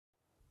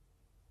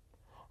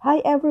Hi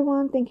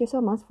everyone, thank you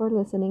so much for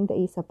listening to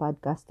ISA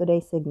podcast.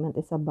 Today's segment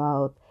is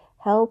about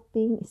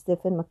helping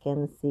Stephen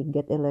Mackenzie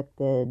get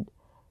elected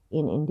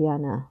in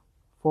Indiana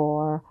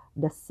for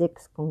the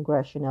 6th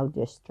congressional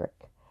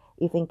district.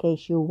 If in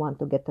case you want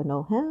to get to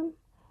know him,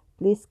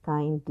 please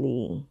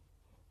kindly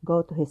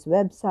go to his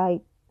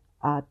website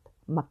at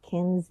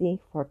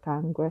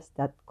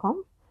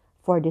mackenzieforcongress.com.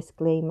 For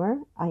disclaimer,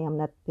 I am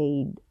not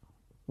paid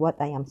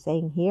what I am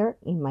saying here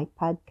in my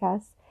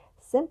podcast,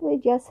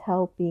 simply just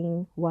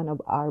helping one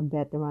of our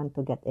veterans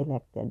to get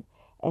elected.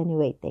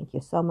 Anyway, thank you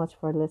so much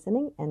for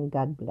listening and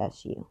God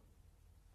bless you.